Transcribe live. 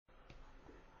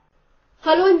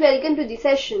Hello and welcome to the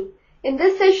session. In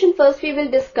this session, first we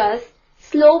will discuss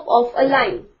slope of a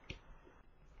line.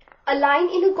 A line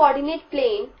in a coordinate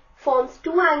plane forms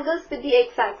two angles with the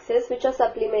x-axis which are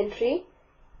supplementary.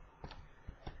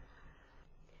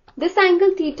 This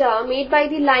angle theta made by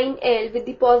the line L with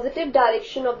the positive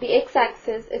direction of the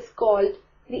x-axis is called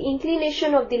the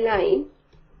inclination of the line.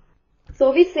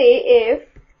 So we say if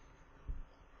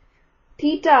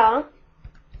theta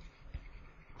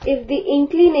is the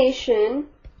inclination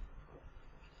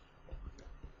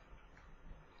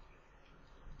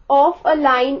of a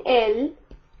line L,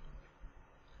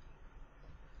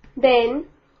 then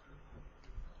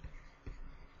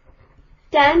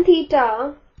tan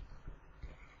theta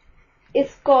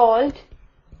is called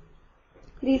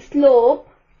the slope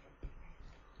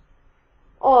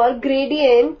or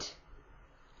gradient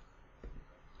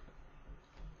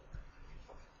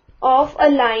of a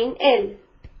line L.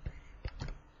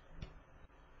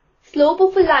 Slope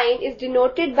of a line is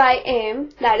denoted by m,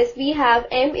 that is we have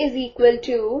m is equal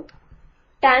to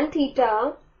tan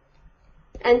theta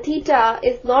and theta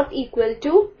is not equal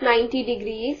to 90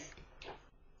 degrees.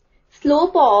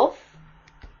 Slope of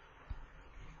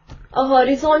a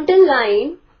horizontal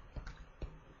line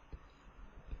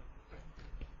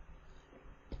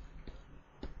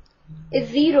is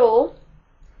 0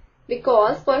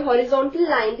 because for horizontal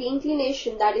line the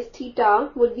inclination, that is theta,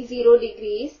 would be 0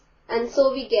 degrees. And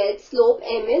so we get slope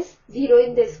m is 0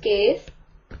 in this case.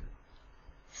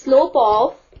 Slope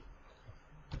of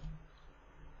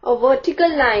a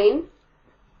vertical line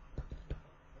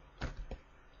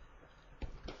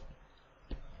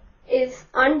is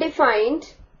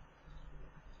undefined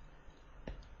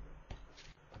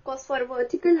because for a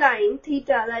vertical line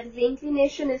theta, that is the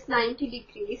inclination, is 90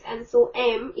 degrees and so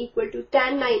m equal to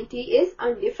tan 90 is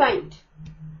undefined.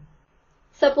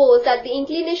 Suppose that the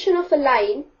inclination of a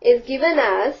line is given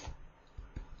as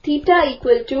theta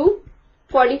equal to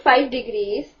 45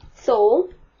 degrees.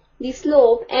 So, the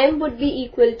slope m would be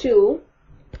equal to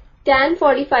tan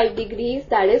 45 degrees,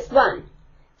 that is 1.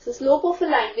 So, slope of a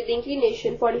line with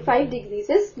inclination 45 degrees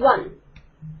is 1.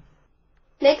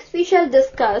 Next we shall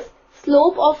discuss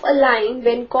slope of a line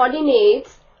when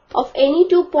coordinates of any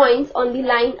two points on the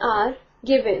line are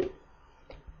given.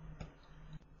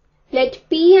 Let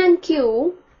P and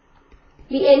Q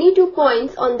be any two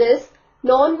points on this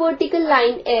non-vertical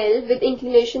line L with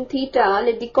inclination theta.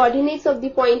 Let the coordinates of the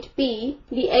point P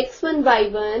be x1,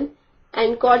 y1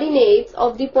 and coordinates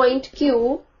of the point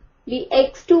Q be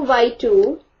x2,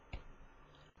 y2.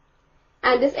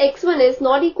 And this x1 is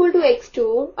not equal to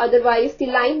x2, otherwise the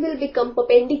line will become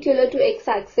perpendicular to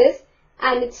x-axis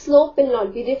and its slope will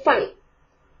not be defined.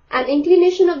 And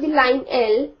inclination of the line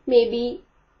L may be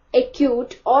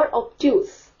acute or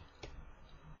obtuse.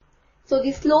 So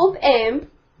the slope m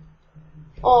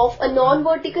of a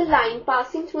non-vertical line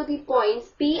passing through the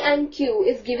points P and Q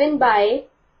is given by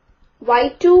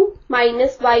y2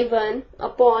 minus y1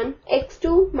 upon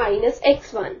x2 minus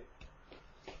x1.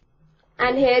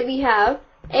 And here we have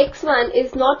x1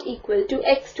 is not equal to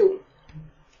x2.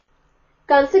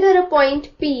 Consider a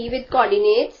point P with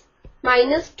coordinates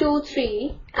minus 2,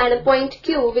 3 and a point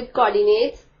Q with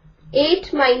coordinates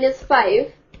 8, minus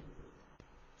 5.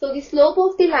 So the slope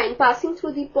of the line passing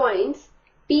through the points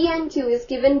P and Q is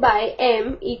given by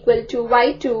m equal to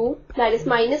y2, that is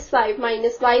minus 5,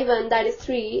 minus y1, that is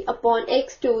 3, upon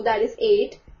x2, that is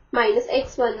 8, minus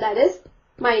x1, that is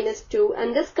minus 2,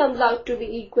 and this comes out to be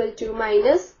equal to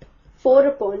minus 4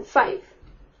 upon 5.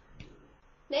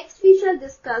 Next we shall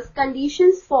discuss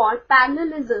conditions for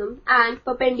parallelism and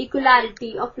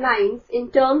perpendicularity of lines in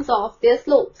terms of their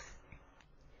slopes.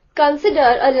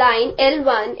 Consider a line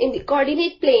L1 in the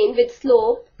coordinate plane with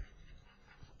slope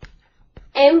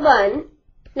m1,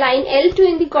 line L2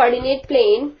 in the coordinate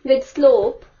plane with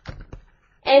slope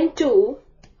m2,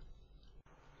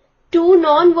 two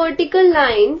non-vertical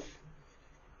lines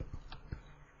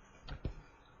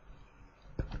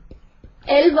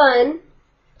L1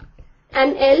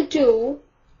 and L2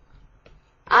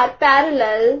 are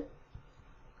parallel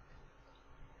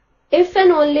if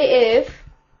and only if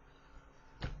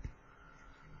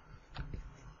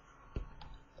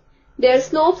their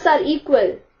slopes are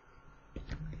equal.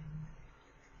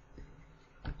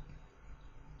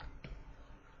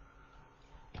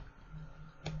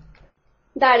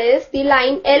 That is, the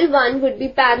line L1 would be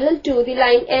parallel to the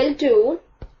line L2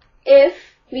 if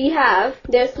we have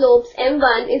their slopes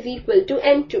m1 is equal to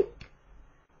m2.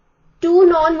 Two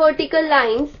non-vertical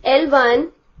lines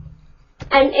L1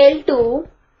 and L2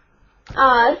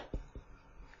 are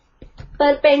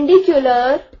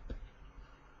perpendicular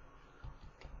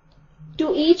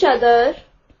to each other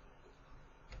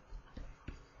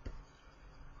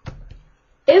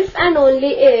if and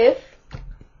only if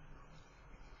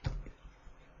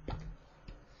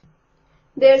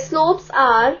their slopes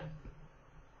are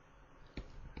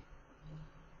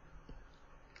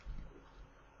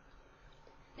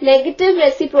negative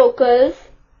reciprocals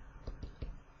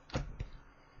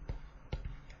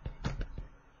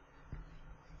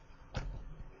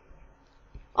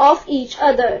of each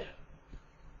other.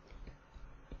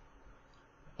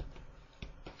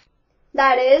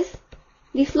 That is,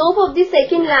 the slope of the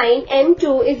second line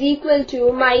m2 is equal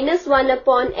to minus 1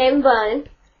 upon m1,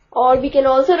 or we can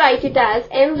also write it as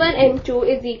m1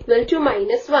 m2 is equal to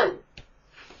minus 1.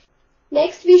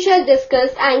 Next we shall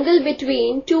discuss angle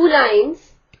between two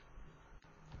lines.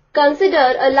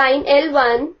 Consider a line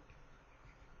L1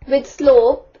 with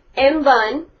slope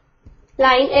m1,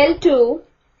 line L2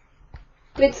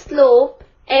 with slope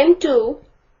m2,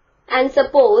 and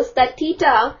suppose that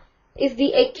theta is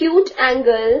the acute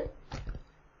angle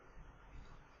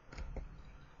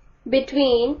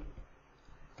between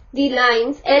the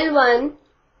lines L1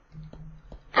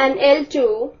 and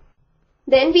L2.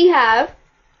 Then we have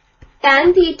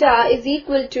tan theta is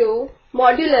equal to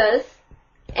modulus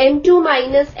m2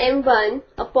 minus m1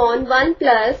 upon 1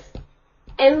 plus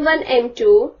m1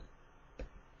 m2,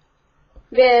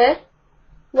 where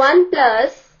 1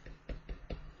 plus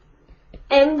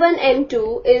m1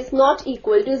 m2 is not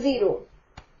equal to 0.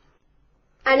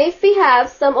 And if we have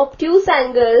some obtuse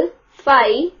angle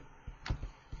phi,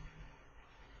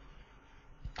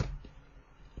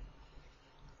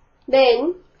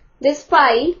 then this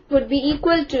phi would be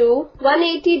equal to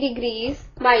 180 degrees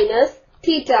minus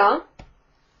theta.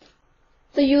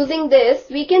 So using this,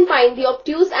 we can find the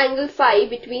obtuse angle phi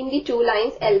between the two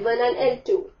lines L1 and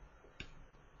L2.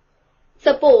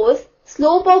 Suppose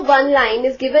slope of one line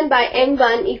is given by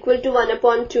m1 equal to 1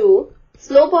 upon 2,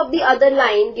 slope of the other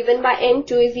line given by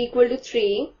m2 is equal to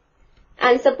 3,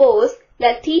 and suppose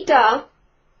that theta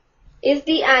is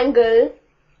the angle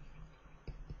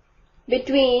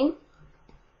between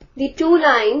the two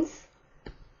lines,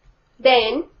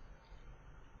 then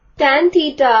tan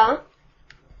theta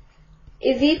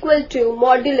is equal to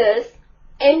modulus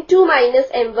m2 minus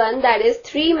m1, that is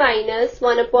 3 minus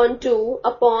 1 upon 2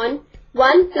 upon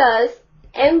 1 plus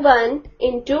m1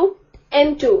 into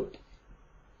m2,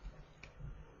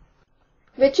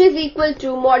 which is equal to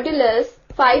modulus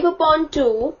 5 upon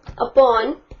 2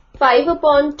 upon 5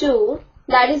 upon 2,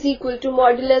 that is equal to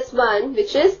modulus 1,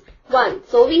 which is 1.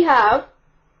 So we have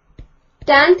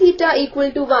tan theta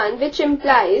equal to 1, which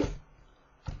implies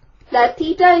that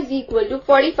theta is equal to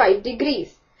 45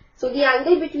 degrees. So the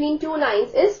angle between two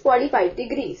lines is 45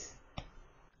 degrees.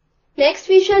 Next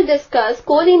we shall discuss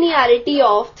collinearity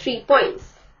of 3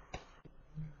 points.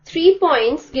 3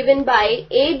 points given by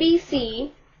A, B,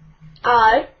 C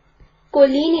are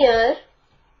collinear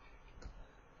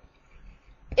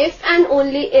if and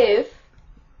only if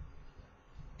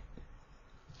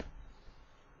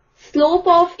slope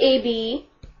of AB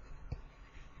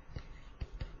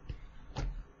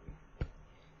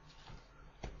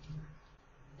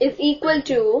is equal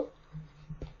to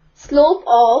slope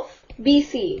of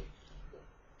BC.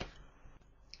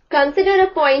 Consider a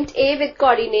point A with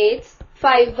coordinates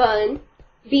 5, 1,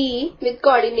 B with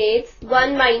coordinates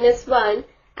 1, minus 1,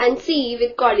 and C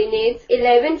with coordinates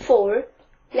 11, 4.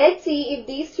 Let's see if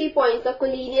these 3 points are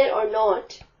collinear or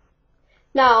not.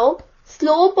 Now,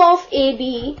 slope of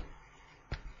AB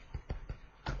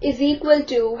is equal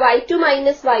to y2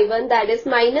 minus y1, that is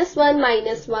minus 1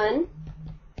 minus 1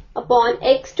 upon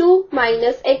x2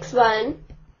 minus x1,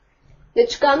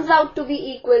 which comes out to be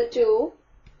equal to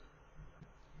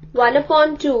 1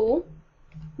 upon 2.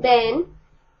 Then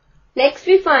next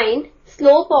we find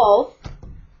slope of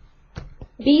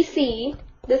BC.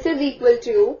 This is equal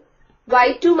to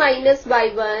y2 minus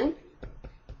y1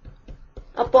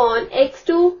 upon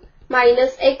x2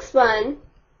 minus x1,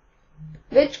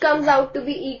 which comes out to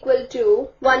be equal to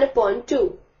 1 upon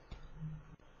 2.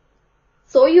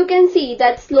 So you can see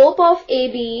that slope of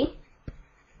AB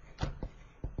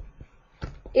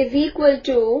is equal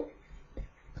to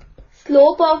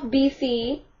slope of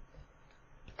BC,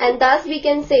 and thus we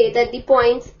can say that the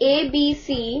points A, B,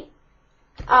 C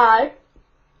are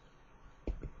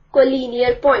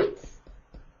collinear points.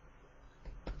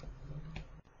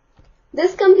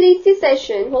 This completes the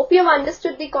session. Hope you have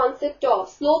understood the concept of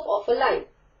slope of a line.